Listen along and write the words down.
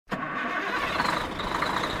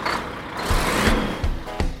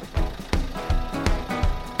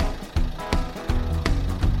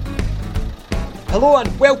Hello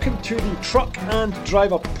and welcome to the Truck and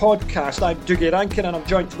Driver podcast. I'm Dougie Rankin and I'm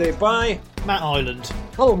joined today by Matt Ireland.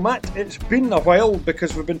 Hello Matt, it's been a while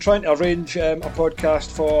because we've been trying to arrange a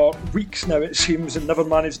podcast for weeks now it seems and never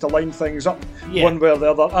managed to line things up one way or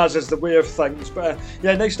the other, as is the way of things. But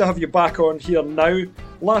nice to have you back on here now.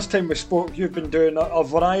 Last time we spoke you've been doing a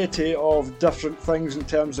variety of different things in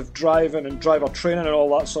terms of driving and driver training and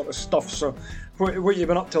all that sort of stuff, so what you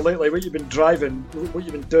been up to lately? What you been driving? What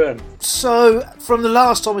you been doing? So, from the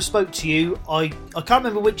last time I spoke to you, I can't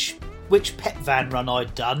remember which pet van run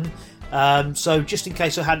I'd done. So, just in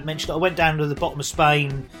case I hadn't mentioned it, I went down to the bottom of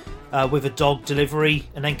Spain with a dog delivery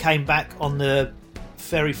and then came back on the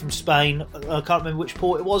ferry from Spain. I can't remember which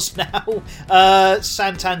port it was now.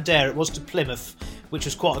 Santander. It was to Plymouth, which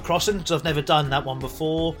was quite a crossing because I've never done that one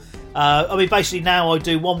before. Basically now I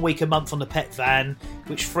do 1 week a month on the pet van,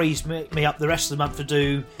 which frees me up the rest of the month to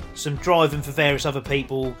do some driving for various other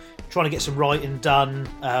people, trying to get some writing done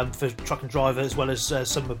for Truck and Driver as well as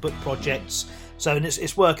some of the book projects. So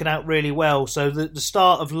it's working out really well. So the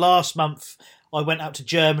start of last month, I went out to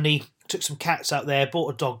Germany, took some cats out there,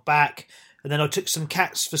 bought a dog back, and then I took some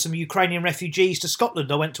cats for some Ukrainian refugees to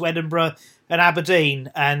Scotland. I went to Edinburgh and Aberdeen,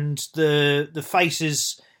 and the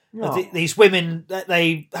faces of these women,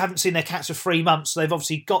 they haven't seen their cats for 3 months. They've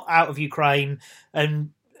obviously got out of Ukraine, and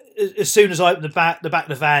as soon as I opened the back of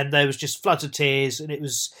the van, there was just floods of tears, and it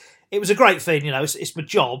was a great thing. You know, it's my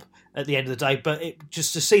job at the end of the day, but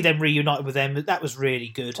just to see them reunited with them, that was really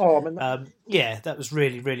good. That was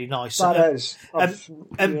really, really nice. Bizarrely,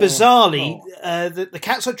 the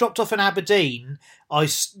cats I dropped off in Aberdeen,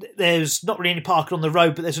 there's not really any parking on the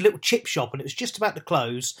road, but there's a little chip shop, and it was just about to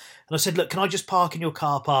close. And I said, "Look, can I just park in your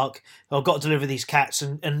car park? I've got to deliver these cats,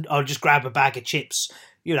 and I'll just grab a bag of chips,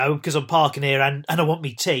 you know, because I'm parking here and I want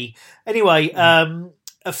me tea." Anyway,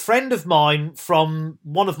 a friend of mine from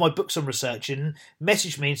one of my books I'm researching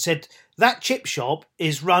messaged me and said, "That chip shop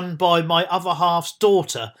is run by my other half's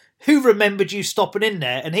daughter, who remembered you stopping in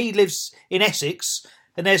there, and he lives in Essex,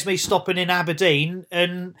 and there's me stopping in Aberdeen,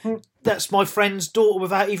 and that's my friend's daughter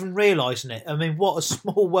without even realising it." I mean, what a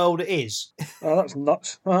small world it is. Oh, that's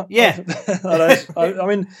nuts. Yeah. That is.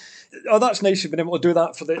 That's nice you've been able to do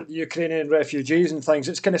that for the Ukrainian refugees and things.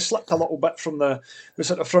 It's kind of slipped a little bit from the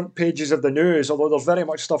sort of front pages of the news, although there's very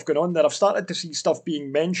much stuff going on there. I've started to see stuff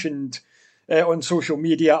being mentioned on social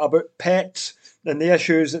media about pets and the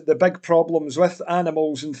issues, the big problems with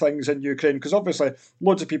animals and things in Ukraine, because obviously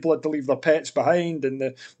loads of people had to leave their pets behind and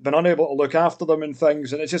they've been unable to look after them and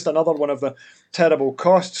things, and it's just another one of the terrible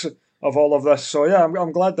costs of all of this. So yeah,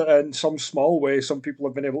 I'm glad that in some small way some people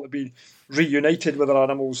have been able to be reunited with their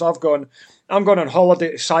animals. I'm going on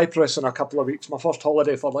holiday to Cyprus in a couple of weeks, my first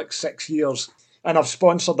holiday for like 6 years, and I've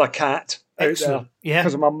sponsored a cat out there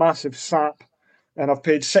because I'm a massive sap, and I've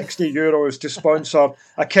paid €60 to sponsor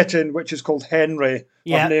a kitten which is called Henry.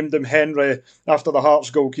 I've named him Henry after the Hearts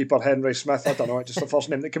goalkeeper Henry Smith. I don't know, it's just the first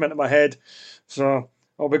name that came into my head. So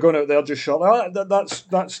I'll be going out there just shortly.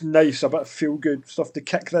 That's nice, a bit of feel-good stuff to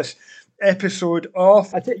kick this episode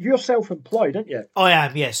off. I think you're self-employed, aren't you? I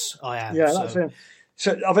am, yes, I am. Yeah, that's it.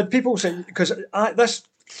 So I've had people say, because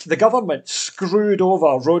the government screwed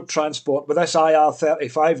over road transport with this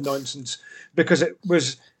IR35 nonsense because it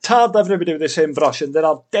was tarred everybody with the same brush, and there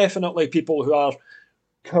are definitely people who are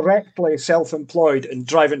correctly self-employed and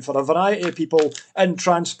driving for a variety of people in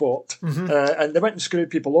transport, and they went and screwed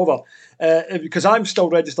people over because I'm still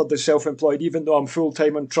registered as self-employed even though I'm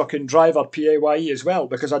full-time on Truck and Driver PAYE as well,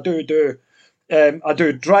 because I do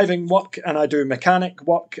driving work and I do mechanic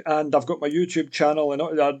work, and I've got my YouTube channel, and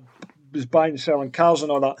I was buying and selling cars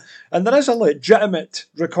and all that, and there is a legitimate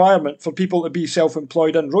requirement for people to be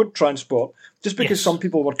self-employed in road transport. Just because some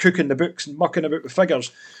people were cooking the books and mucking about with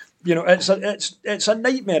figures, you know, it's a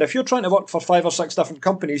nightmare. If you're trying to work for 5 or 6 different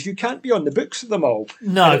companies, you can't be on the books of them all.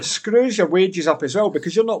 No. And it screws your wages up as well,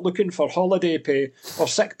 because you're not looking for holiday pay or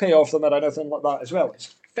sick pay off them or anything like that as well.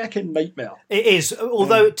 It's fucking nightmare. It is,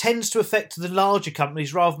 although it tends to affect the larger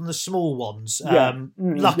companies rather than the small ones.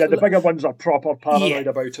 The bigger ones are proper paranoid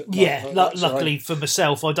about it. Luckily for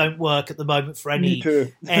myself, I don't work at the moment for any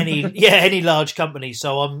any large company,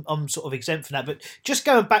 so I'm sort of exempt from that. But just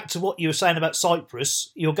going back to what you were saying about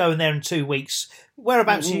Cyprus, you're going there in 2 weeks.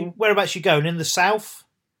 Whereabouts you going? In the south?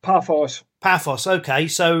 Paphos. Okay,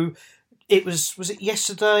 so it was it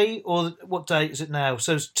yesterday, or what day is it now?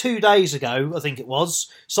 So it was 2 days ago, I think it was.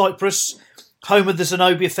 Cyprus, home of the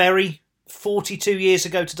Zenobia ferry, 42 years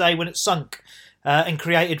ago today when it sunk and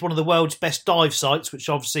created one of the world's best dive sites, which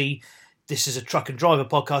obviously this is a truck and driver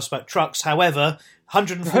podcast about trucks. However,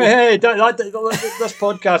 104. Hey, this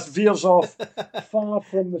podcast veers off far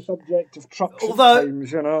from the subject of trucks. Although,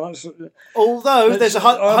 times, you know, there's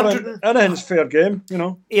 100. Anything's fair game, you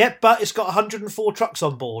know. Yeah, but it's got 104 trucks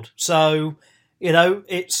on board, so you know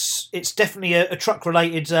it's definitely a truck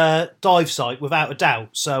related dive site without a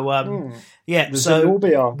doubt. So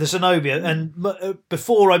the Zenobia, and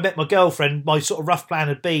before I met my girlfriend, my sort of rough plan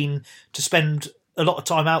had been to spend a lot of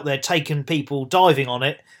time out there taking people diving on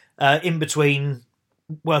it in between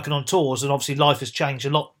working on tours, and obviously life has changed a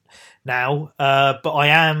lot now. But I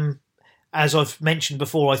am, as I've mentioned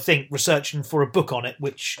before, I think researching for a book on it,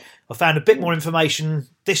 which I found a bit more information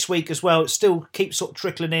this week as well. It still keeps sort of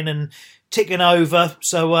trickling in and ticking over.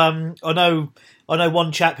 So I know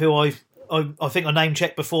one chap who I think I name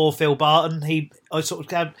checked before, Phil Barton. I sort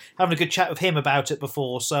of had having a good chat with him about it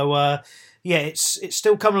before. So it's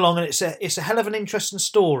still coming along, and it's a hell of an interesting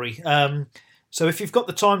story. So if you've got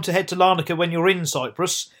the time to head to Larnaca when you're in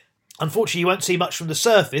Cyprus, unfortunately you won't see much from the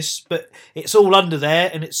surface, but it's all under there,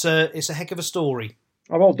 and it's a heck of a story.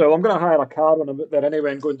 I will do. I'm going to hire a car when I'm out there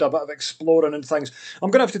anyway and go and do a bit of exploring and things.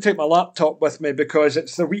 I'm going to have to take my laptop with me because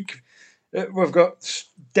it's the week. We've got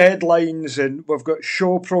deadlines and we've got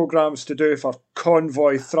show programmes to do for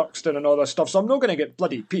Convoy, Thruxton and all that stuff. So I'm not going to get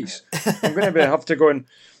bloody peace. I'm going to have to go and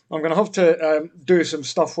I'm going to have to do some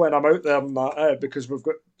stuff when I'm out there and that because we've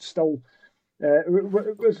got still.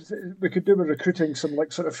 We could do with recruiting some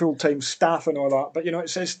like sort of full-time staff and all that, but you know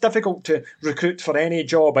it's difficult to recruit for any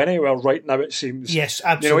job anywhere right now. It seems. Yes,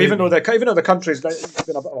 absolutely. You know, even though the country's been a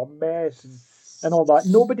bit of a mess and all that,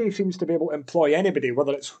 nobody seems to be able to employ anybody.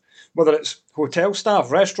 Whether it's hotel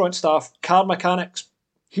staff, restaurant staff, car mechanics,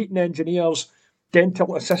 heating engineers,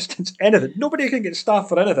 dental assistants, anything. Nobody can get staff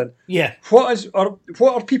for anything. Yeah. What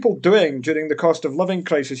are people doing during the cost of living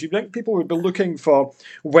crisis? You'd think people would be looking for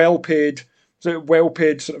well-paid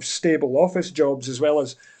sort of stable office jobs as well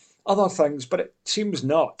as other things, but it seems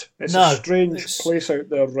not. It's a strange place out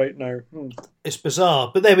there right now. It's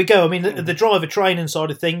bizarre, but there we go. I mean, the driver training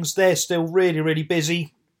side of things, they're still really, really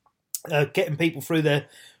busy getting people through their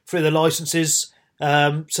licences.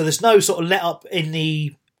 So there's no sort of let up in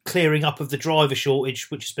the clearing up of the driver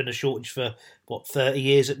shortage, which has been a shortage for 30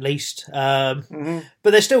 years at least. But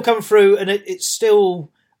they're still coming through, and it's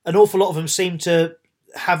still an awful lot of them seem to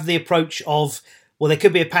have the approach of, well, there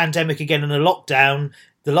could be a pandemic again and a lockdown.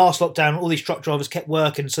 The last lockdown, all these truck drivers kept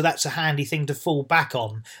working, so that's a handy thing to fall back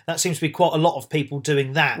on. That seems to be quite a lot of people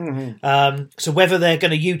doing that. So whether they're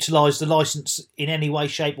going to utilise the licence in any way,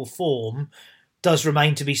 shape or form does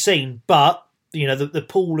remain to be seen. But, you know, the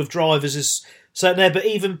pool of drivers is certainly there. But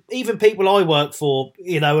even people I work for,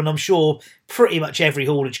 you know, and I'm sure pretty much every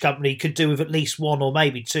haulage company could do with at least one or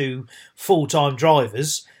maybe two full-time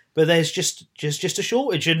drivers. But there's just a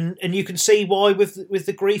shortage, and you can see why with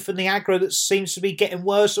the grief and the aggro that seems to be getting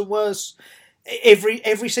worse and worse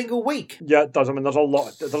every single week. Yeah, it does. I mean, there's a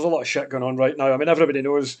lot of shit going on right now. I mean, everybody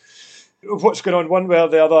knows what's going on one way or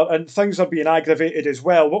the other, and things are being aggravated as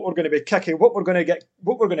well. What we're going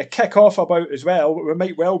to kick off about as well, what we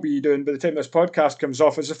might well be doing by the time this podcast comes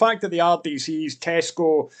off, is the fact that the RDCs,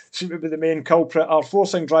 Tesco seem to be the main culprit, are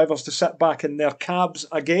forcing drivers to sit back in their cabs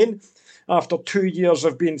again. After 2 years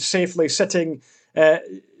of being safely sitting, they're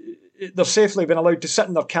safely been allowed to sit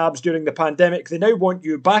in their cabs during the pandemic. They now want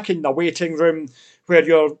you back in the waiting room where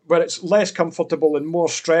it's less comfortable and more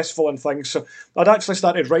stressful and things. So I'd actually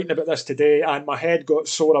started writing about this today, and my head got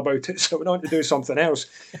sore about it. So I went on to do something else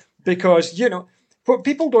because what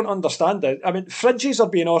people don't understand it. I mean, fridges are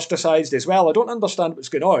being ostracised as well. I don't understand what's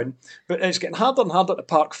going on, but it's getting harder and harder to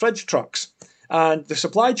park fridge trucks. And the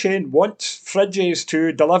supply chain wants fridges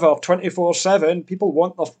to deliver 24/7. People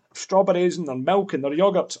want their strawberries and their milk and their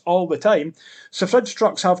yogurts all the time. So fridge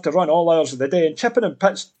trucks have to run all hours of the day. And Chipping and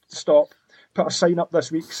Pit Stop put a sign up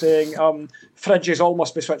this week saying fridges all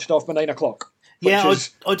must be switched off by 9 o'clock. Yeah,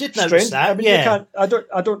 I did notice that. I mean, yeah. I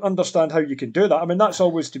don't understand how you can do that. I mean, that's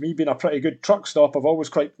always to me been a pretty good truck stop. I've always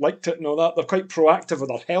quite liked it and all that. They're quite proactive with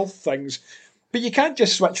their health things. But you can't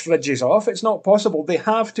just switch fridges off. It's not possible. They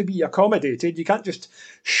have to be accommodated. You can't just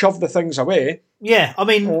shove the things away. Yeah, I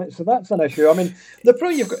mean... so that's an issue. I mean, the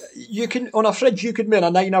problem you can on a fridge, you could make a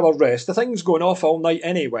 9-hour rest. The thing's going off all night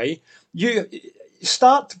anyway.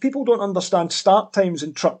 People don't understand start times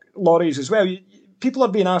in truck lorries as well. People are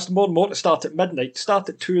being asked more and more to start at midnight, start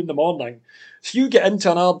at 2 a.m. So you get into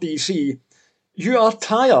an RDC... You are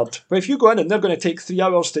tired. But if you go in and they're going to take 3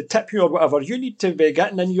 hours to tip you or whatever, you need to be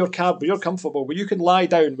getting in your cab where you're comfortable, where you can lie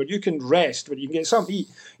down, where you can rest, where you can get something to eat.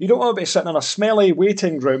 You don't want to be sitting in a smelly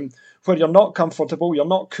waiting room where you're not comfortable, you're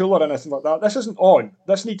not cool or anything like that. This isn't on.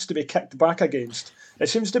 This needs to be kicked back against. It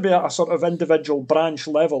seems to be at a sort of individual branch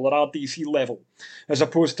level or RDC level, as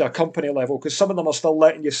opposed to a company level, because some of them are still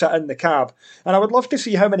letting you sit in the cab. And I would love to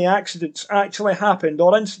see how many accidents actually happened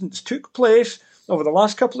or incidents took place over the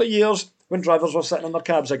last couple of years when drivers were sitting in their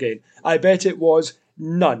cabs again. I bet it was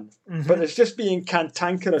none. Mm-hmm. But it's just being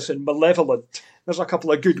cantankerous and malevolent. There's a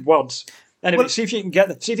couple of good words. Anyway, see if you can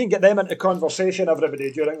get them into conversation,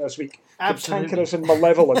 everybody, during this week. Absolutely. Cantankerous and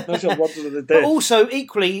malevolent. Those are words of the day. But also,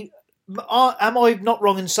 equally, am I not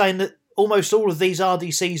wrong in saying that almost all of these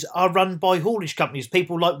RDCs are run by haulage companies?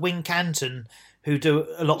 People like Wincanton, who do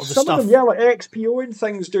a lot of the stuff. Some of them, yeah, like XPO and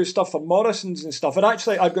things do stuff for Morrison's and stuff. And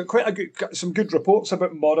actually, I've got some good reports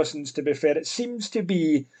about Morrison's, to be fair. It seems to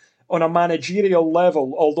be on a managerial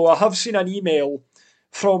level, although I have seen an email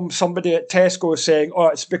from somebody at Tesco saying,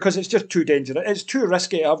 it's because it's just too dangerous. It's too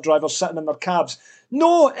risky to have drivers sitting in their cabs.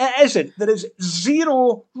 No, it isn't. There is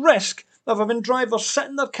zero risk of having drivers sit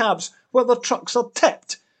in their cabs where their trucks are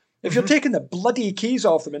tipped. If you're taking the bloody keys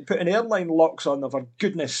off them and putting airline locks on them, for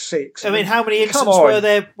goodness sakes. I mean, how many incidents were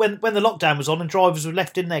there when the lockdown was on and drivers were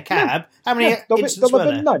left in their cab? How many incidents were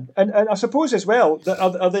there? None. And I suppose as well,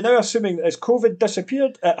 are they now assuming that as COVID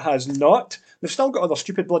disappeared? It has not. They've still got other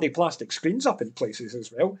stupid bloody plastic screens up in places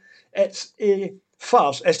as well. It's a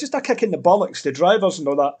farce. It's just a kick in the bollocks to drivers and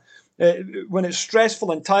all that. When it's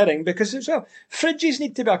stressful and tiring, because fridges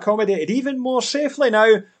need to be accommodated even more safely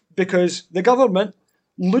now, because the government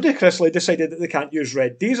ludicrously decided that they can't use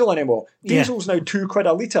red diesel anymore. Diesel's now £2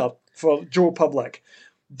 a litre for Joe Public.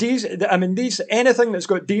 Anything that's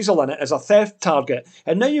got diesel in it is a theft target.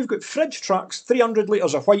 And now you've got fridge trucks, 300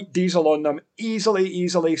 litres of white diesel on them, easily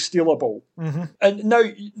stealable. Mm-hmm. And now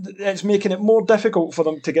it's making it more difficult for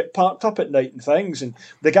them to get parked up at night and things. And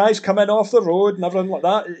the guys come in off the road and everything like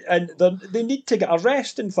that. And they need to get a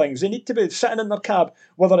rest and things. They need to be sitting in their cab,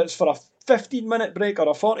 whether it's for a 15-minute break or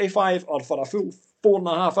a 45 or for a full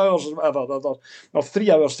 4.5 hours or whatever, or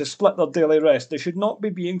 3 hours to split their daily rest. They should not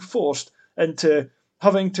be being forced into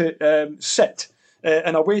having to sit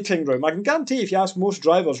in a waiting room. I can guarantee if you ask most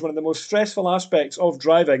drivers, one of the most stressful aspects of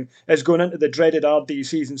driving is going into the dreaded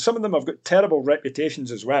RDCs, and some of them have got terrible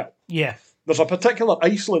reputations as well. Yeah. There's a particular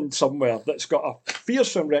Iceland somewhere that's got a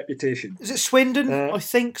fearsome reputation. Is it Swindon? I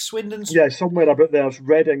think Swindon's... Yeah, somewhere about there. It's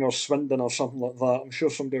Reading or Swindon or something like that. I'm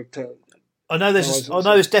sure somebody will tell. I know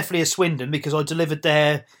there's definitely a Swindon, because I delivered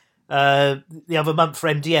there the other month for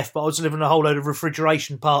MDF, but I was delivering a whole load of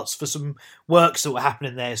refrigeration parts for some works that were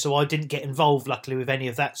happening there, so I didn't get involved, luckily, with any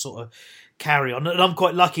of that sort of carry on. And I'm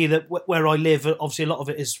quite lucky that where I live, obviously a lot of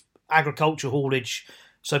it is agriculture haulage,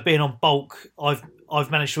 so being on bulk,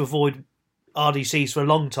 I've managed to avoid RDCs for a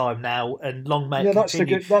long time now, and long may it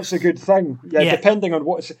continue. That's a good thing. Yeah, depending on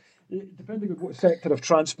what sector of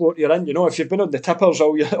transport you're in, if you've been on the tippers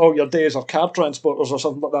all your days, or car transporters or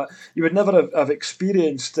something like that, you would never have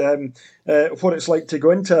experienced what it's like to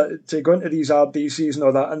go into these RDCs and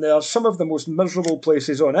all that. And they are some of the most miserable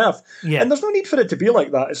places on earth. Yeah. And there's no need for it to be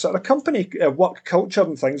like that. It's sort of company work culture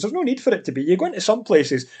and things. There's no need for it to be. You go into some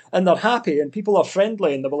places and they're happy and people are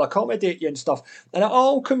friendly and they will accommodate you and stuff. And it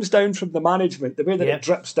all comes down from the management, the way that it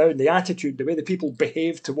drips down, the attitude, the way the people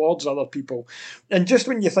behave towards other people. And just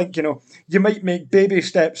when you think, you might make baby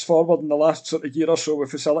steps forward in the last sort of year or so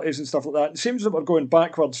with facilities and stuff like that, it seems that we're going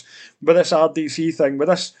backwards with this RDC thing, with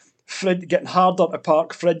this getting harder to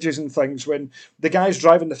park fridges and things when the guys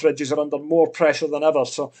driving the fridges are under more pressure than ever.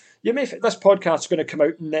 So this podcast's going to come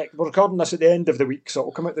out next. We're recording this at the end of the week, so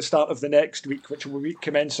it'll come out the start of the next week, which will be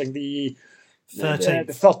commencing the 13th.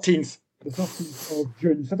 The 13th of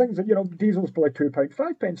June. So things that, diesel's probably £2,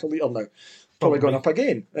 5 pence a litre now. Probably going up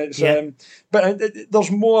again. But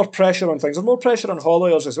there's more pressure on things. There's more pressure on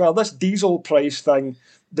hauliers as well. This diesel price thing,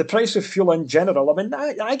 the price of fuel in general,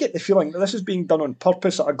 I get the feeling that this is being done on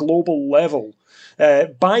purpose at a global level.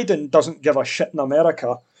 Biden doesn't give a shit in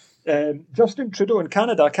America. Justin Trudeau in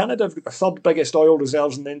Canada have got the third biggest oil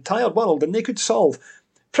reserves in the entire world, and they could solve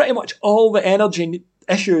pretty much all the energy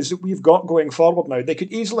issues that we've got going forward now. They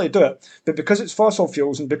could easily do it, but because it's fossil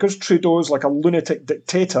fuels and because Trudeau's like a lunatic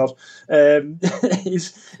dictator,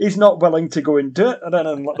 he's not willing to go and do it or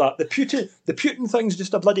anything like that. The Putin thing's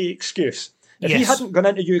just a bloody excuse. If he hadn't gone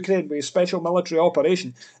into Ukraine with a special military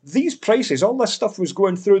operation, these prices, all this stuff was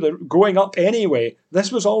going up anyway.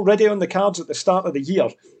 This was already on the cards at the start of the year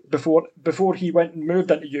before he went and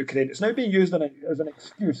moved into Ukraine. It's now being used as an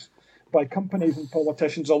excuse by companies and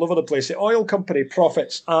politicians all over the place. The oil company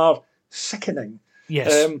profits are sickening.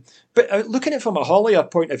 Yes. But looking at it from a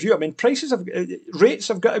haulier point of view, rates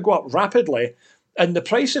have got to go up rapidly, and the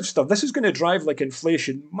price of stuff, this is going to drive like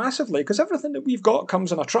inflation massively, because everything that we've got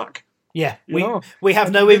comes in a truck. Yeah, You know, we have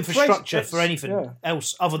and no the infrastructure price, for anything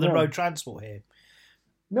else other than road transport here.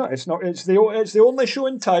 No, it's not. It's the only show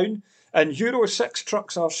in town, and Euro 6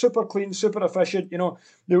 trucks are super clean, super efficient. You know,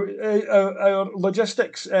 our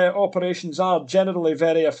logistics operations are generally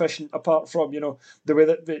very efficient, apart from the way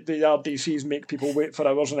that the RDCs make people wait for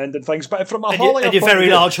hours and ending things. But from a Hollier and your point very of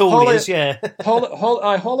view, large hauliers, yeah.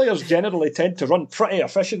 Holliers generally tend to run pretty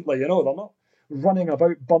efficiently. You know, they're not running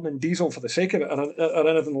about burning diesel for the sake of it or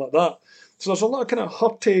anything like that. So there's a lot of kind of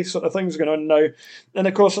hurty sort of things going on now. And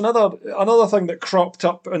of course, another thing that cropped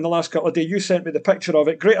up in the last couple of days, you sent me the picture of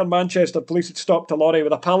it. Greater Manchester Police had stopped a lorry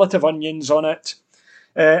with a pallet of onions on it,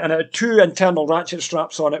 and it had 2 internal ratchet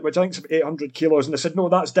straps on it, which I think is about 800 kilos. And they said, no,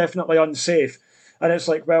 that's definitely unsafe. And it's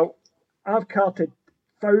like, well, I've carted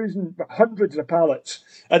hundreds of pallets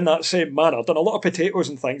in that same manner, done a lot of potatoes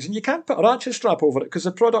and things, and you can't put a ratchet strap over it because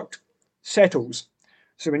the product settles.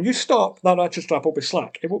 So when you stop, that ratchet strap will be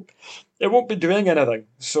slack. It won't be doing anything.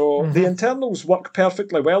 So the internals work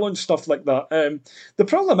perfectly well on stuff like that. The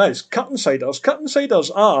problem is curtain siders. Curtain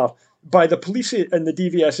siders are, by the police and the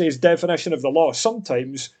DVSA's definition of the law,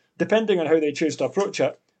 sometimes, depending on how they choose to approach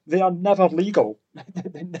it, they are never legal.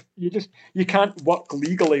 You can't work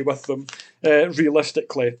legally with them,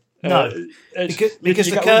 realistically. No, because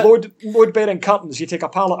you get load-bearing curtains. You take a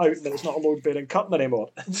pallet out, and then it's not a load-bearing curtain anymore.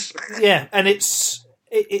 Yeah, and it's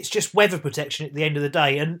just weather protection at the end of the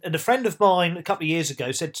day. And a friend of mine a couple of years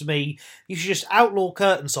ago said to me, you should just outlaw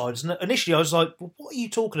curtain siders. And initially I was like, well, what are you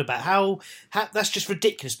talking about? How that's just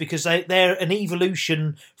ridiculous, because they're an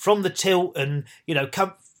evolution from the tilt and,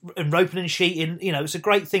 and roping and sheeting. It's a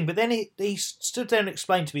great thing. But then he stood there and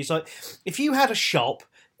explained to me, he's like, if you had a shop,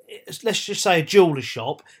 let's just say a jeweller's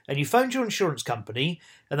shop, and you phoned your insurance company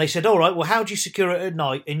and they said, all right, well, how do you secure it at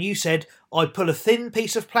night? And you said, I'd pull a thin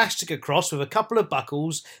piece of plastic across with a couple of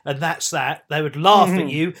buckles, and that's that. They would laugh at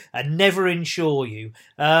you and never insure you.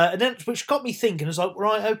 And then, which got me thinking, I was like,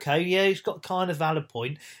 right, okay, yeah, he's got kind of valid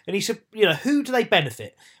point. And he said, who do they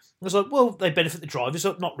benefit? I was like, well, they benefit the drivers.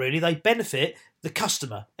 Not really. They benefit the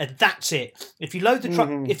customer, and that's it. If you load the truck,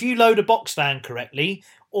 if you load a box van correctly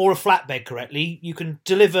or a flatbed correctly, you can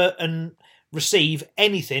deliver and receive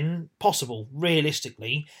anything possible,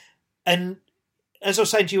 realistically. And as I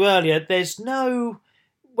was saying to you earlier,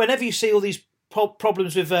 whenever you see all these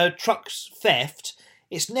problems with trucks theft,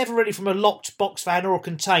 it's never really from a locked box van or a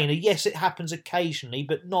container. Yes, it happens occasionally,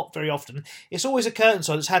 but not very often. It's always a curtain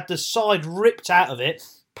side that's had the side ripped out of it.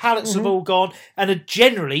 Pallets have all gone, and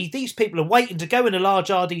generally these people are waiting to go into large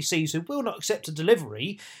RDCs who will not accept a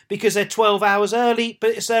delivery because they're 12 hours early,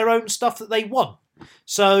 but it's their own stuff that they want.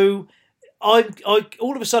 So I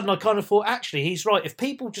all of a sudden I kind of thought, actually, he's right. If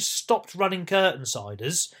people just stopped running curtain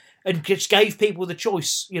siders and just gave people the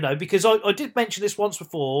choice, because I did mention this once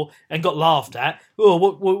before and got laughed at. Oh,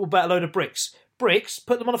 what about a load of bricks? Bricks,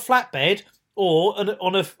 put them on a flatbed, or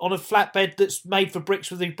on a flatbed that's made for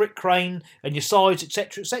bricks with a brick crane and your sides,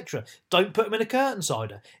 etc., etc. Don't put them in a curtain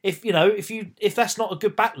sider. If that's not a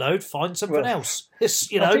good backload, find something else. It's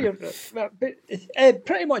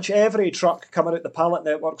pretty much every truck coming out the pallet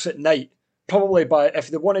networks at night, probably if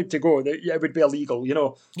they wanted to go, it would be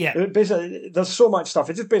illegal. Yeah. Basically, there's so much stuff.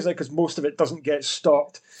 It's just basically because most of it doesn't get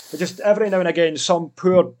stopped. But just every now and again, some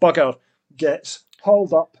poor bugger gets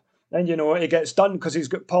hauled up. And, it gets done because he's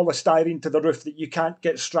got polystyrene to the roof that you can't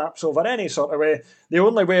get straps over any sort of way. The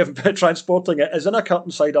only way of transporting it is in a curtain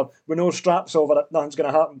cider with no straps over it. Nothing's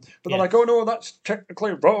going to happen. But they're like, oh, no, that's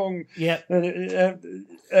technically wrong. Yeah.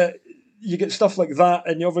 You get stuff like that,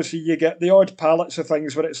 and obviously you get the odd pallets of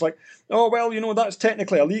things where it's like, oh, well, that's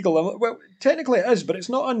technically illegal. And, well, technically it is, but it's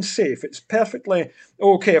not unsafe. It's perfectly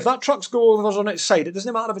okay. If that truck's going on its side, it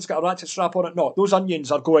doesn't matter if it's got a ratchet strap on it or not. Those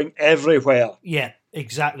onions are going everywhere. Yeah,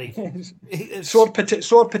 exactly. Sword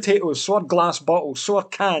potatoes, sword glass bottles,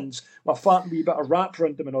 sword cans with a fat wee bit of wrap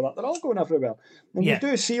around them and all that. They're all going everywhere. And you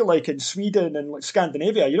do see, like in Sweden and like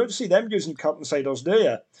Scandinavia, you don't see them using curtain siders, do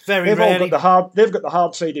you? Very rarely. They've got the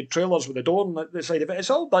hard-sided trailers with the door on the side of it. It's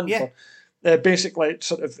all done for basically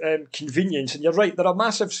sort of convenience. And you're right, there are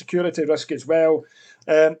massive security risks as well.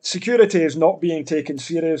 Security is not being taken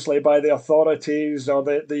seriously by the authorities or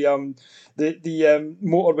the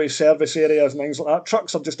motorway service areas and things like that.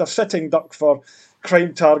 Trucks are just a sitting duck for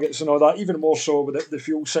crime targets and all that, even more so with the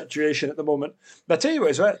fuel situation at the moment. But I tell you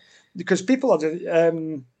what, well, because people are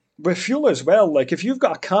with fuel as well, like if you've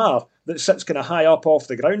got a car that sits kind of high up off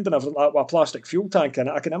the ground and everything like that with a plastic fuel tank in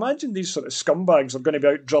it, I can imagine these sort of scumbags are going to be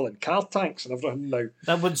out drilling car tanks and everything now.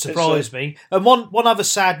 That wouldn't surprise me. And one other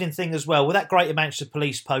saddening thing as well, with that Greater Manchester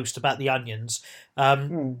Police post about the onions,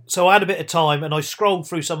 so I had a bit of time and I scrolled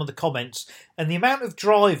through some of the comments, and the amount of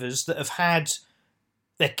drivers that have had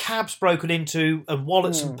their cabs broken into and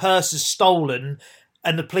wallets and purses stolen,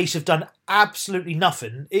 and the police have done absolutely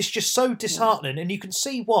nothing. It's just so disheartening, and you can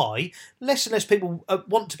see why less and less people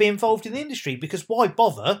want to be involved in the industry, because why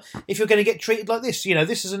bother if you're going to get treated like this?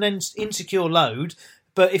 This is an insecure load,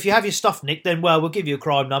 but if you have your stuff nicked, then, well, we'll give you a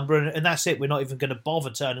crime number, and that's it. We're not even going to bother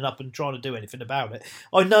turning up and trying to do anything about it.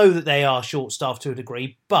 I know that they are short-staffed to a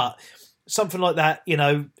degree, but something like that,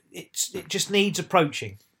 it just needs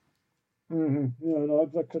approaching. Mm-hmm. Yeah, no,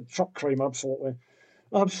 like a truck crime, absolutely.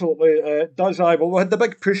 Absolutely does. We had the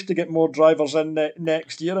big push to get more drivers in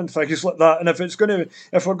next year and things like that. And if we're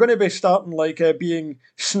going to be starting being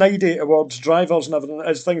snidey towards drivers and everything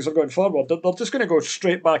as things are going forward, they're just going to go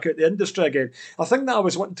straight back out the industry again. I think that I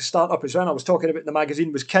was wanting to start up as well. I was talking about in the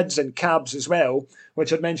magazine was kids in cabs as well,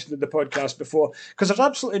 which I'd mentioned in the podcast before. Because there's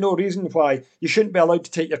absolutely no reason why you shouldn't be allowed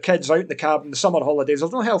to take your kids out in the cab in the summer holidays.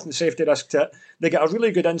 There's no health and safety risk to it. They get a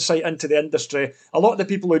really good insight into the industry. A lot of the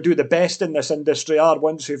people who do the best in this industry are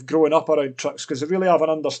ones who've grown up around trucks because they really have an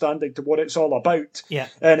understanding to what it's all about. Yeah.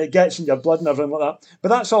 And it gets in your blood and everything like that. But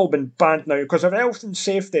that's all been banned now because of health and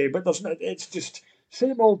safety. But it's just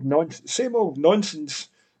same old nonsense.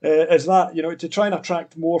 Is that to try and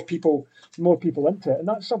attract more people into it, and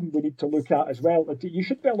that's something we need to look at as well. You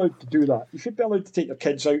should be allowed to do that. You should be allowed to take your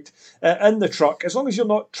kids out in the truck as long as you're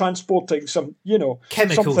not transporting some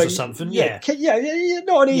chemicals or something. Yeah,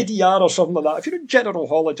 not an ADR or something like that. If you're in general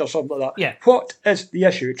haulage or something like that, what is the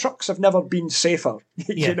issue? Trucks have never been safer.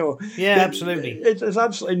 Absolutely.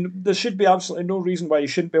 There should be absolutely no reason why you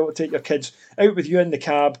shouldn't be able to take your kids out with you in the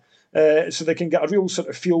cab. So they can get a real sort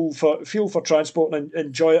of feel for transport and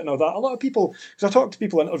enjoy it and all that. A lot of people, because I talk to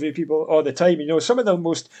people, interview people all the time, some of the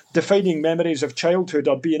most defining memories of childhood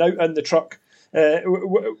are being out in the truck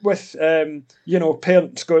with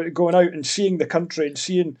parents going out and seeing the country and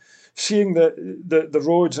seeing the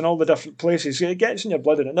roads and all the different places. It gets in your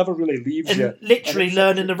blood and it never really leaves and you. Literally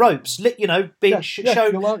learning the ropes, being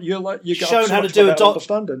shown how to do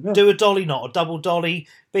a dolly knot, a double dolly,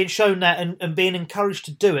 being shown that and being encouraged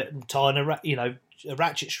to do it, and tying a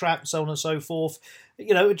ratchet strap, so on and so forth.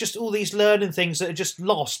 Just all these learning things that are just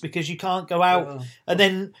lost because you can't go out, and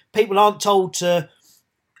then people aren't told to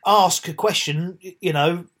ask a question.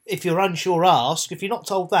 If you're unsure, ask. If you're not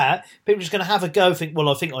told that, people are just going to have a go, think, well,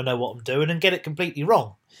 I think I know what I'm doing, and get it completely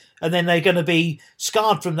wrong. And then they're going to be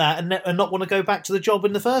scarred from that and not want to go back to the job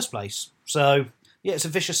in the first place. So, yeah, it's a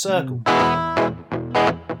vicious circle.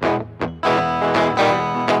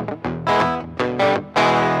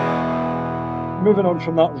 Moving on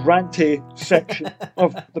from that ranty section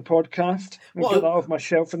of the podcast. Get that off my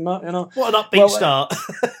shelf and that, What an upbeat start.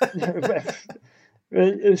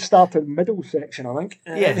 It started middle section, I think.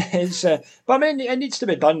 Yeah. But I mean, it needs to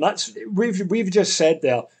be done. We've just said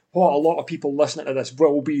there what a lot of people listening to this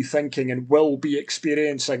will be thinking and will be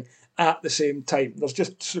experiencing at the same time.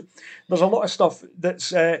 There's a lot of stuff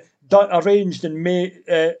that's arranged and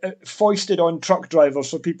foisted on truck drivers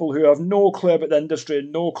for people who have no clue about the industry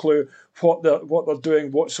and no clue what they're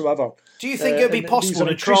doing whatsoever. Do you think it would be possible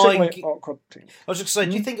to try and... awkward teams. I was just going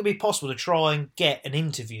to say, do you think it would be possible to try and get an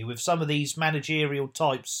interview with some of these managerial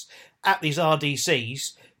types at these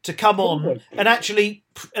RDCs to come on and actually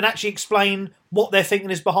explain what they're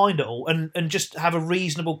thinking is behind it all and just have a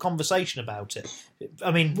reasonable conversation about it?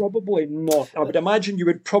 I mean... Probably not. I would imagine you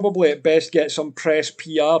would probably at best get some press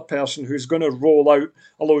PR person who's going to roll out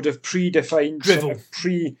a load of predefined... drivel.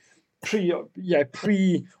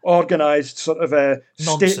 Pre-organised sort of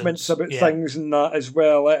statements about things and that as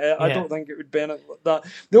well. I don't think it would be anything like that.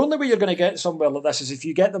 The only way you're going to get somewhere like this is if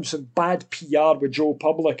you get them some bad PR with Joe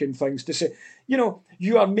Public and things to say, you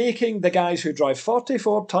are making the guys who drive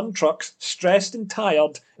 44-ton trucks stressed and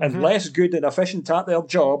tired and less good and efficient at their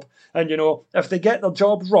job. And, if they get their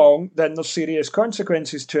job wrong, then there's serious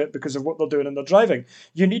consequences to it because of what they're doing in their driving.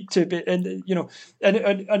 You need to be,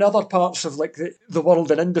 in other parts of like the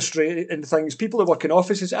world and industry and things, people who work in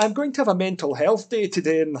offices, I'm going to have a mental health day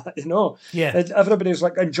today and that, Yeah. And everybody's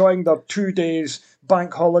like enjoying their 2 days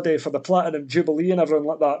bank holiday for the Platinum Jubilee and everything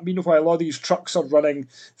like that. Meanwhile, all these trucks are running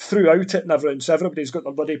throughout it and everything, so everybody's got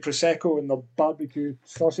their bloody Prosecco and their barbecue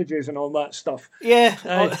sausages and all that stuff. Yeah.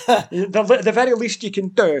 The very least you can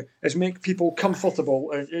do is make people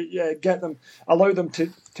comfortable and allow them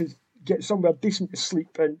to get somewhere decent to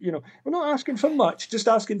sleep. And, we're not asking for much, just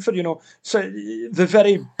asking for, the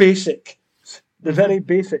very basic... The very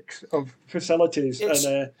basics of facilities.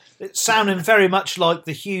 It's sounding very much like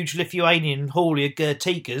the huge Lithuanian haulier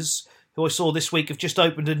Gertikas, who I saw this week have just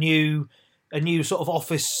opened a new sort of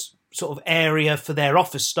office sort of area for their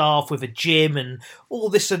office staff with a gym and all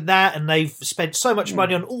this and that, and they've spent so much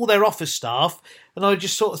money on all their office staff. And I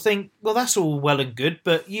just sort of think, well, that's all well and good,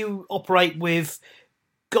 but you operate with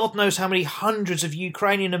God knows how many hundreds of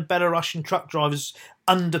Ukrainian and Belarusian truck drivers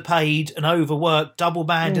underpaid and overworked,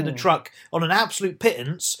 double-manned in a truck on an absolute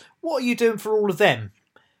pittance. What are you doing for all of them?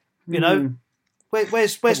 You know,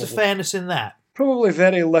 where's the fairness in that? Probably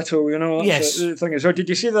very little, you know. Yes. The thing is, did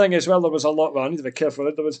you see the thing as well? There was a lot. Well, I need to be careful.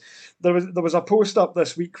 There was a post up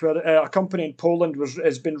this week where a company in Poland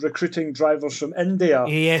has been recruiting drivers from India.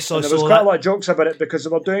 Yes, I saw that. There was quite a lot of jokes about it because they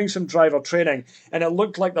were doing some driver training, and it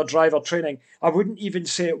looked like their driver training. I wouldn't even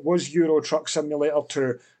say it was Euro Truck Simulator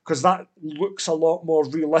 2 because that looks a lot more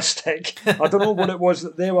realistic. I don't know what it was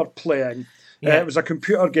that they were playing. Yeah. It was a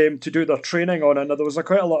computer game to do their training on, and there was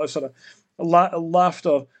quite a lot of sort of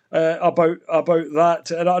laughter about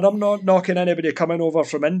that. And I'm not knocking anybody coming over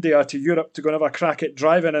from India to Europe to go and have a crack at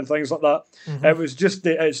driving and things like that. It was just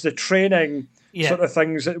it's the training sort of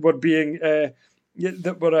things that were being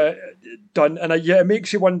done, and it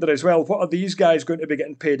makes you wonder as well, what are these guys going to be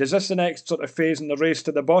getting paid? Is this the next sort of phase in the race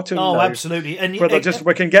to the bottom? Oh, now? absolutely. And where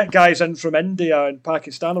we can get guys in from India and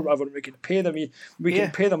Pakistan or whatever, and we can pay them. We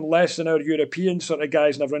can pay them less than our European sort of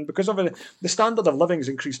guys and everything, because of the standard of living's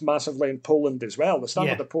increased massively in Poland as well. The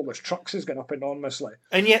standard of Polish trucks has gone up enormously.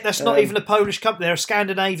 And yet, that's not even a Polish company. They're a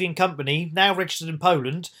Scandinavian company now registered in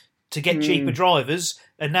Poland to get cheaper drivers,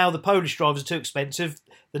 and now the Polish drivers are too expensive.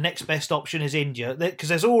 The next best option is India, because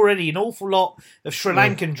there's already an awful lot of Sri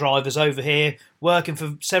Lankan drivers over here working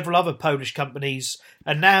for several other Polish companies.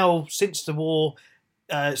 And now, since the war,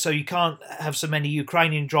 so you can't have so many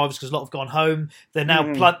Ukrainian drivers because a lot have gone home. They're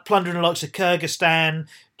now plundering the likes of Kyrgyzstan,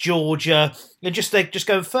 Georgia, and they're just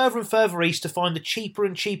going further and further east to find the cheaper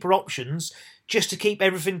and cheaper options just to keep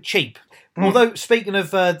everything cheap. Although, speaking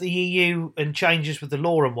of the EU and changes with the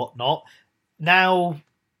law and whatnot, now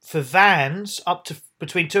for vans up to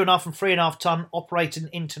between 2.5 and 3.5 ton operating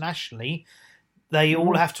internationally, they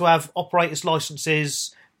all have to have operators'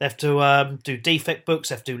 licenses. They have to do defect books.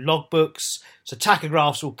 They have to do log books. So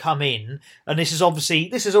tachographs will come in, and this is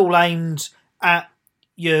all aimed at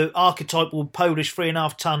your archetypal Polish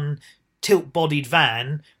 3.5 ton tilt-bodied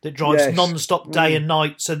van that drives non-stop day and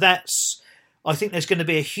night. So I think there's going to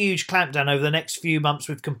be a huge clampdown over the next few months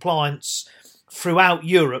with compliance throughout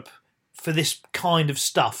Europe for this kind of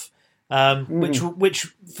stuff. Which,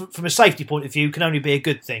 from a safety point of view, can only be a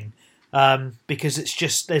good thing, because it's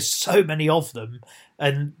just there's so many of them,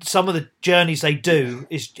 and some of the journeys they do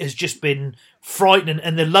has just been frightening,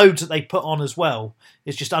 and the loads that they put on as well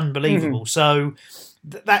is just unbelievable. So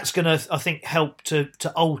that's going to, I think, help to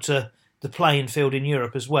alter the playing field in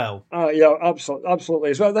Europe as well. Yeah,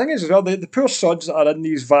 absolutely. As well, the thing is, as well, the poor sods that are in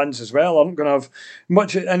these vans as well aren't going to have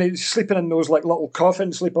much. And it's sleeping in those like little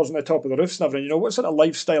coffin sleepers on the top of the roofs and everything. You know, what sort of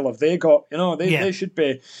lifestyle have they got? You know, they should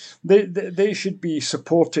be they should be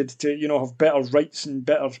supported to have better rights and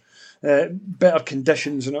better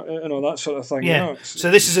conditions and all that sort of thing. Yeah. You know,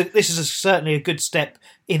 so this is certainly a good step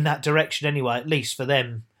in that direction anyway, at least for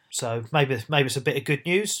them. So maybe it's a bit of good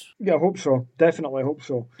news. Yeah, I hope so. Definitely hope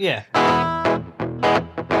so. Yeah.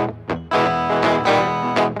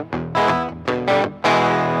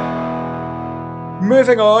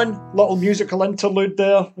 Moving on, little musical interlude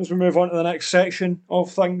there as we move on to the next section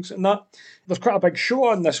of things. And that there's quite a big show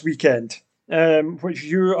on this weekend, which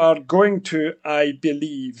you are going to, I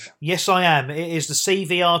believe. Yes, I am. It is the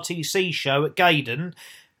CVRTC show at Gaydon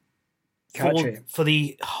for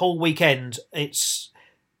the whole weekend. It's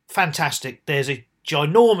fantastic. There's a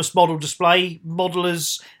ginormous model display,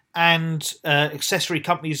 modelers and accessory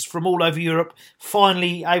companies from all over Europe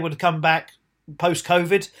finally able to come back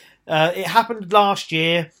post-COVID. It happened last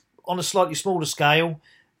year on a slightly smaller scale,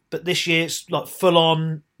 but this year it's like full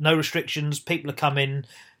on, no restrictions, people are coming.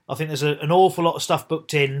 I think there's an awful lot of stuff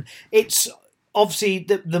booked in. It's obviously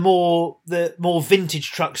the more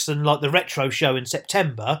vintage trucks than like the retro show in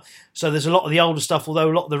September. So there's a lot of the older stuff,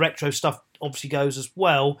 although a lot of the retro stuff obviously goes as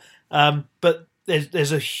well. But there's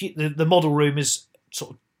the model room is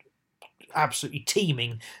sort of absolutely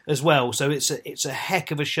teeming as well. So it's a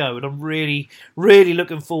heck of a show, and I'm really, really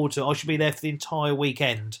looking forward to it. I should be there for the entire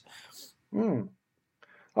weekend. Oh,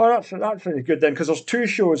 that's really good then, because there's two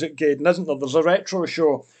shows at Gaydon, isn't there? There's a retro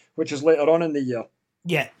show, which is later on in the year.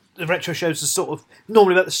 Yeah, the retro shows are sort of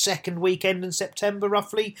normally about the second weekend in September,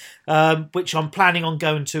 roughly, which I'm planning on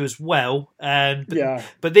going to as well.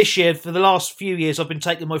 But this year, for the last few years, I've been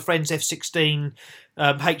taking my friend's F16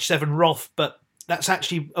 H7 Roth, but that's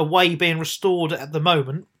actually away being restored at the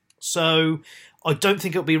moment. So I don't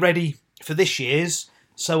think it'll be ready for this year's.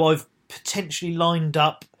 So I've potentially lined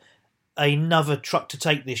up another truck to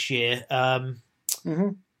take this year,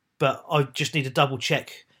 but I just need to double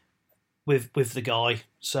check with the guy.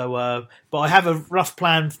 So, but I have a rough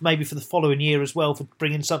plan maybe for the following year as well for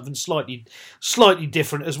bringing something slightly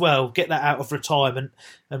different as well. Get that out of retirement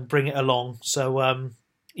and bring it along. So,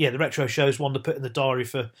 the retro show is one to put in the diary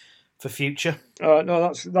for future.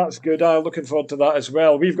 No, that's good. I'm looking forward to that as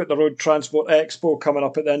well. We've got the Road Transport Expo coming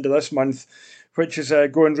up at the end of this month, which is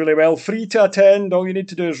going really well. Free to attend. All you need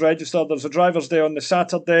to do is register. There's a driver's day on the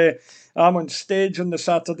Saturday. I'm on stage on the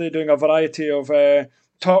Saturday doing a variety of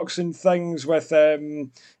talks and things with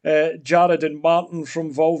Jared and Martin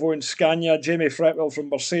from Volvo and Scania. Jamie Fretwell from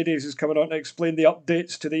Mercedes is coming on to explain the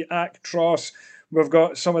updates to the Actros. We've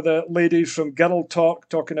got some of the ladies from Girl Talk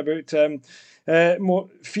talking about more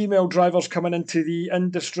female drivers coming into the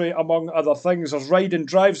industry, among other things. There's ride and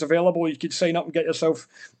drives available. You could sign up and get yourself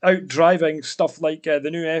out driving stuff like the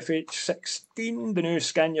new FH16, the new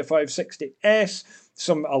Scania 560S.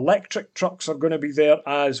 Some electric trucks are going to be there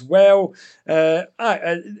as well.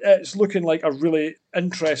 It's looking like a really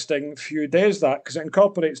interesting few days, that, because it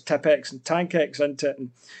incorporates Tip-X and Tank-X into it,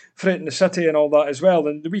 and Freight in the City and all that as well.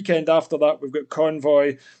 And the weekend after that, we've got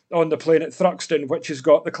Convoy on the plane at Thruxton, which has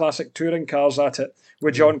got the classic touring cars at it,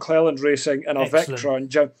 with John Cleland racing in a Victra, and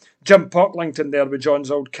Jim Pocklington there with John's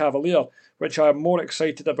old Cavalier, which I'm more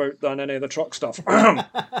excited about than any of the truck stuff.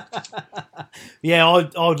 Yeah,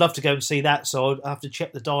 I would love to go and see that, so I'll have to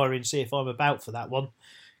check the diary and see if I'm about for that one,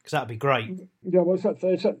 because that'd be great. Yeah, well,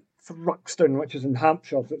 it's at Thruxton, which is in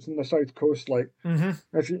Hampshire. It's in the south coast.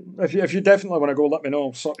 If you definitely want to go, let me know.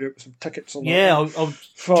 I'll sort you out some tickets.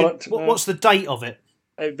 What's the date of it?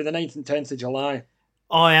 It'll be the 9th and 10th of July.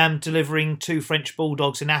 I am delivering 2 French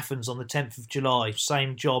Bulldogs in Athens on the 10th of July.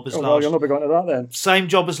 Same job as last. Well, you'll not be going to that then. Same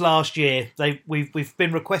job as last year. We've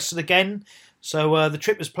been requested again, so the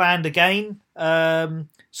trip was planned again.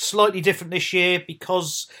 Slightly different this year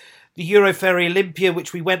because the Euroferry Olympia,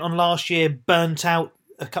 which we went on last year, burnt out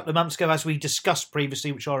a couple of months ago, as we discussed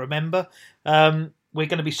previously, which I remember. We're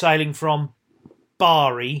going to be sailing from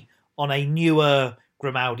Bari on a newer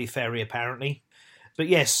Grimaldi ferry, apparently. But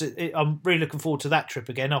yes, I'm really looking forward to that trip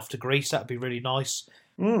again, off to Greece. That'd be really nice.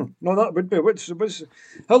 No, that would be.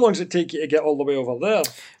 How long does it take you to get all the way over there?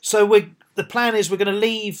 So the plan is we're going to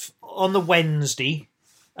leave on the Wednesday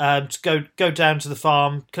to go down to the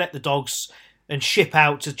farm, collect the dogs, and ship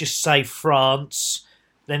out to just say France.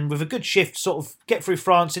 Then with a good shift, sort of get through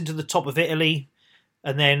France into the top of Italy,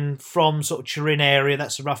 and then from sort of Turin area,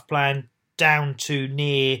 that's a rough plan, down to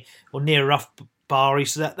near rough Bari,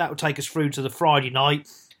 so that will take us through to the Friday night.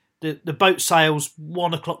 The boat sails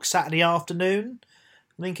 1 o'clock Saturday afternoon,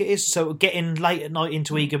 I think it is, so it'll get in late at night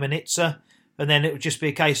into Igoumenitsa, and then it would just be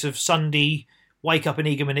a case of Sunday, wake up in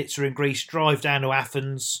Igoumenitsa in Greece, drive down to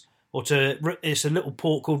Athens, it's a little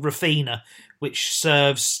port called Rafina, which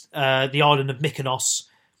serves the island of Mykonos,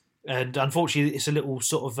 and unfortunately it's a little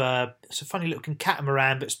sort of, it's a funny looking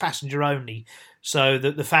catamaran, but it's passenger only, so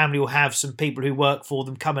that the family will have some people who work for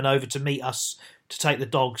them coming over to meet us to take the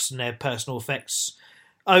dogs and their personal effects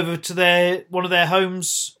over to one of their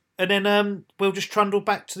homes, and then we'll just trundle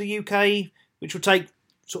back to the UK, which will take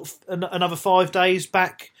sort of another 5 days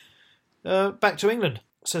back to England.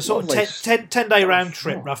 So sort of 10-day round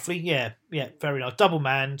trip, roughly. Yeah, very nice. Double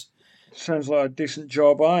manned. Sounds like a decent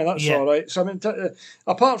job, aye. That's all right. So, I mean,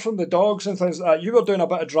 apart from the dogs and things like that, you were doing a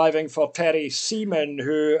bit of driving for Terry Seaman,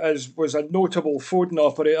 who was a notable Foden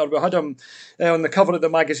operator. We had him on the cover of the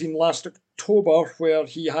magazine last October, where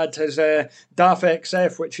he had his DAF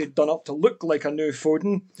XF, which he'd done up to look like a new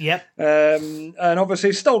Foden. Yep. And obviously,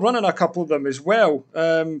 he's still running a couple of them as well.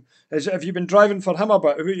 Have you been driving for him a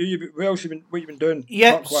bit? What else what you been doing?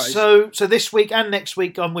 Yeah. So this week and next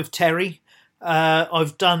week, I'm with Terry.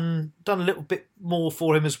 I've done a little bit more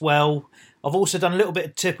for him as well. I've also done a little bit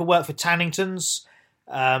of tipper work for Tannington's,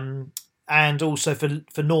 and also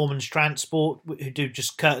for Norman's Transport, who do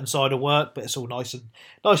just curtain side of work, but it's all nice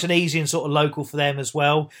and easy and sort of local for them as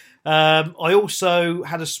well. I also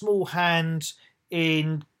had a small hand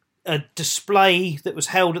in a display that was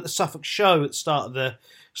held at the Suffolk Show at the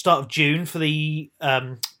start of June for the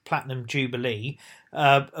Platinum Jubilee.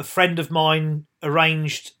 A friend of mine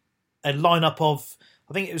arranged a lineup of,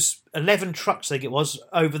 I think it was 11 trucks, I think it was,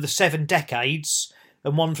 over the 7 decades,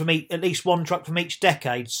 and at least one truck from each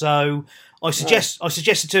decade. So I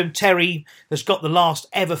suggested to him, Terry has got the last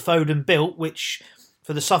ever Foden built, which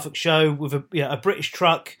for the Suffolk Show, with a British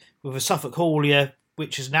truck with a Suffolk haulier,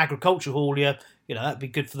 which is an agricultural haulier, that'd be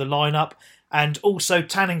good for the lineup. And also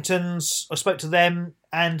Tannington's, I spoke to them,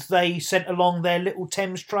 and they sent along their little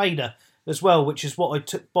Thames Trader, as well, which is what I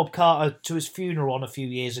took Bob Carter to his funeral on a few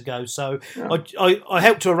years ago. So I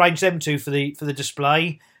helped to arrange them two for the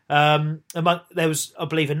display. There was, I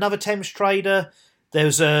believe, another Thames Trader. There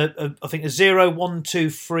was I think a 0, 1, 2,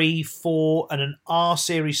 3, 4 and an R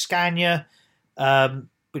series Scania,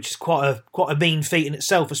 which is quite a mean feat in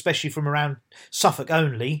itself, especially from around Suffolk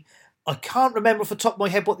only. I can't remember off the top of my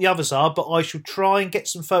head what the others are, but I shall try and get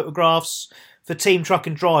some photographs for Team Truck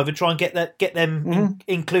and Drive and try and get them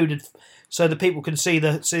included so that people can see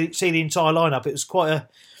the entire lineup. It was quite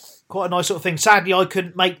a nice sort of thing. Sadly, I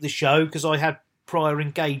couldn't make the show because I had prior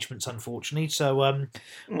engagements, unfortunately, so I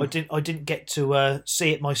didn't get to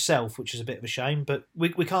see it myself, which is a bit of a shame. But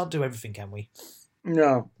we can't do everything, can we?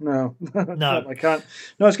 No, I can't.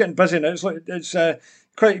 No, it's getting busy now. It's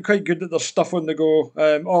quite good that there's stuff on the go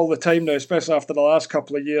all the time now, especially after the last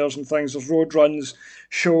couple of years and things. There's road runs,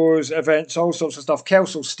 shows, events, all sorts of stuff.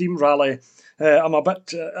 Kelso Steam Rally. I'm a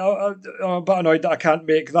bit annoyed that I can't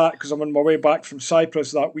make that because I'm on my way back from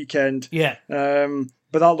Cyprus that weekend. Yeah.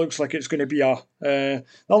 But that looks like it's going to be a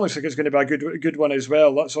good one as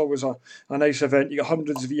well. That's always a nice event. You got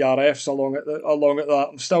hundreds of ERFs along at that.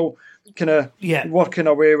 I'm still kind of working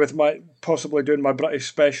away with possibly doing my British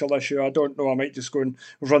special issue. I don't know. I might just go and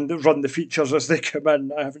run the features as they come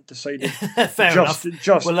in. I haven't decided. Fair enough. It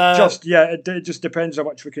just depends how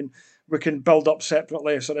much we can build up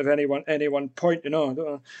separately, sort of any one point, you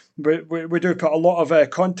know. We do put a lot of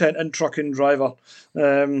content in Truck and Driver.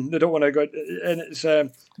 They don't want to go, and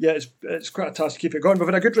it's quite a task to keep it going. We've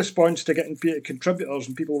had a good response to getting contributors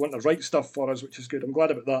and people want to write stuff for us, which is good. I'm glad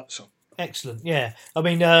about that. So excellent, yeah. I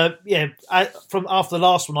mean, from after the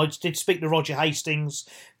last one, I did speak to Roger Hastings,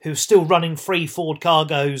 who's still running 3 Ford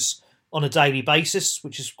Cargos on a daily basis,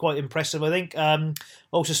 which is quite impressive, I think. I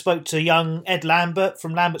also spoke to young Ed Lambert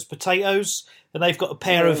from Lambert's Potatoes, and they've got a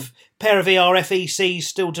pair of ERF ECs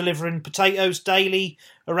still delivering potatoes daily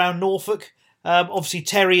around Norfolk. Obviously,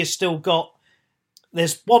 Terry has still got...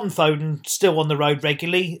 There's one Foden still on the road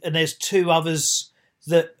regularly, and there's 2 others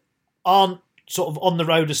that aren't sort of on the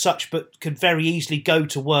road as such, but could very easily go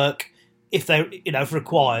to work if they're, if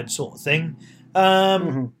required, sort of thing.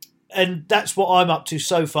 And that's what I'm up to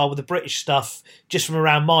so far with the British stuff, just from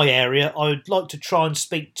around my area. I would like to try and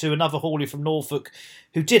speak to another haulier from Norfolk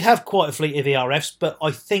who did have quite a fleet of ERFs, but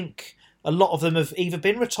I think a lot of them have either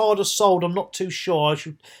been retired or sold. I'm not too sure. I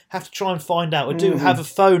should have to try and find out. I do have a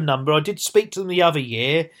phone number. I did speak to them the other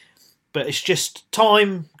year, but it's just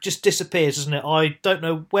time just disappears, doesn't it? I don't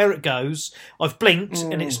know where it goes. I've blinked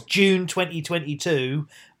and it's June 2022.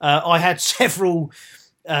 I had several...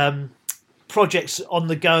 projects on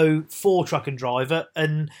the go for Truck and Driver,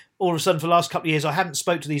 and all of a sudden for the last couple of years I hadn't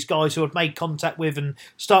spoke to these guys who I'd made contact with and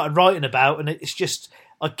started writing about, and it's just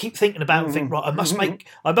I keep thinking about it and think, right, I must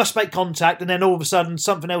make contact, and then all of a sudden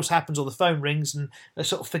something else happens or the phone rings and I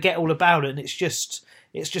sort of forget all about it, and it's just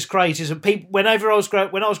crazy. So people, when I was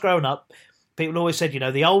growing up, people always said,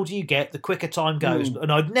 the older you get, the quicker time goes.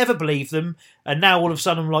 And I'd never believed them. And now all of a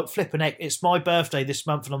sudden I'm like, flipping heck, it's my birthday this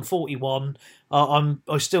month and I'm 41.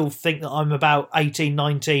 I still think that I'm about 18,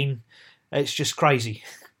 19. It's just crazy.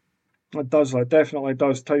 It does, it definitely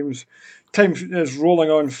does. Time is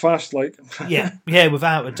rolling on fast, like. yeah,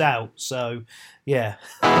 without a doubt. So, yeah.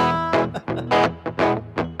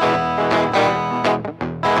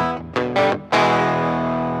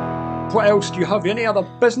 What else do you have? Any other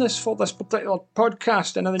business for this particular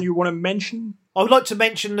podcast? Anything you want to mention? I would like to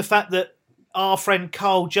mention the fact that our friend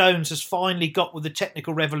Carl Jones has finally got with the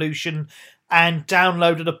technical revolution and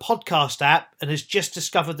downloaded a podcast app and has just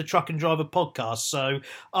discovered the Truck and Driver podcast. So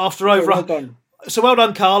after well done,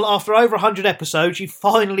 Carl. After over 100 episodes, you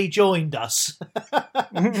finally joined us.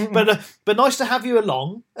 but nice to have you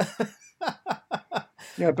along.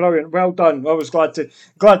 Yeah, brilliant. Well done. I was glad to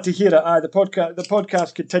hear it. The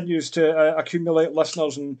podcast continues to accumulate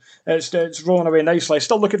listeners, and it's rolling away nicely.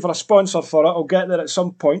 Still looking for a sponsor for it. I'll get there at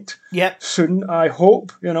some point. Soon, I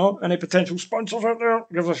hope. Any potential sponsors out there,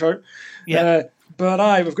 give us a shout.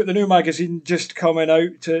 But we've got the new magazine just coming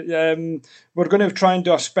out. We're going to try and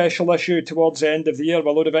do a special issue towards the end of the year with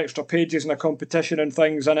a load of extra pages and a competition and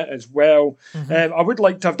things in it as well. I would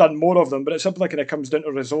like to have done more of them, but it simply kind of comes down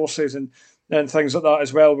to resources and things like that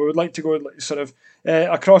as well. We would like to go sort of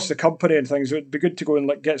across the company and things. It would be good to go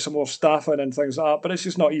and get some more staff in and things like that, but it's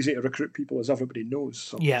just not easy to recruit people, as everybody knows.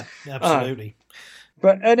 So. Yeah, absolutely.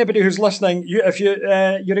 But anybody who's listening,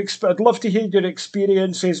 I'd love to hear your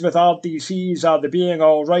experiences with RDCs. Are they being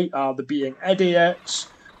all right? Are they being idiots?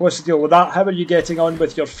 What's the deal with that? How are you getting on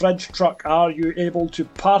with your fridge truck? Are you able to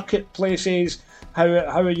park it places? How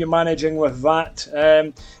are you managing with that?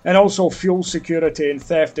 And also fuel security and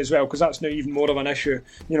theft as well, because that's now even more of an issue.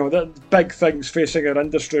 The big things facing our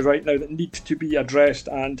industry right now that need to be addressed,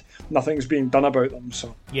 and nothing's being done about them.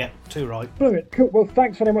 So yeah, too right. Brilliant, cool. Well,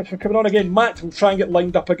 thanks very much for coming on again, Matt. We'll try and get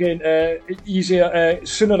lined up again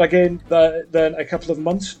sooner again than a couple of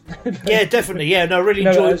months. Yeah, definitely. Yeah, no, really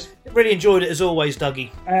enjoyed it as always,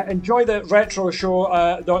 Dougie. Enjoy the retro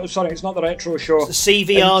show. Sorry, it's not the retro show. It's the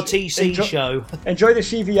CVRTC show. Enjoy the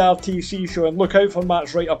CVRTC show, and look out for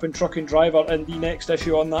Matt's write-up in Truck and Driver and the next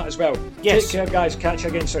issue on that as well. Yes. Take care, guys. Catch you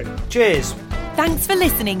again soon. Cheers. Thanks for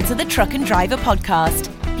listening to the Truck and Driver podcast.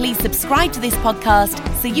 Please subscribe to this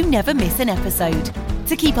podcast so you never miss an episode.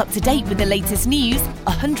 To keep up to date with the latest news,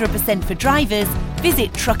 100% for drivers,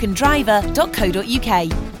 visit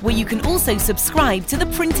truckanddriver.co.uk, where you can also subscribe to the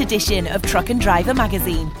print edition of Truck and Driver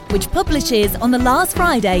magazine, which publishes on the last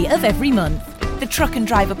Friday of every month. The Truck and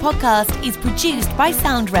Driver podcast is produced by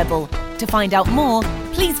Sound Rebel. To find out more,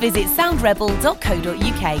 please visit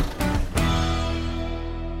soundrebel.co.uk.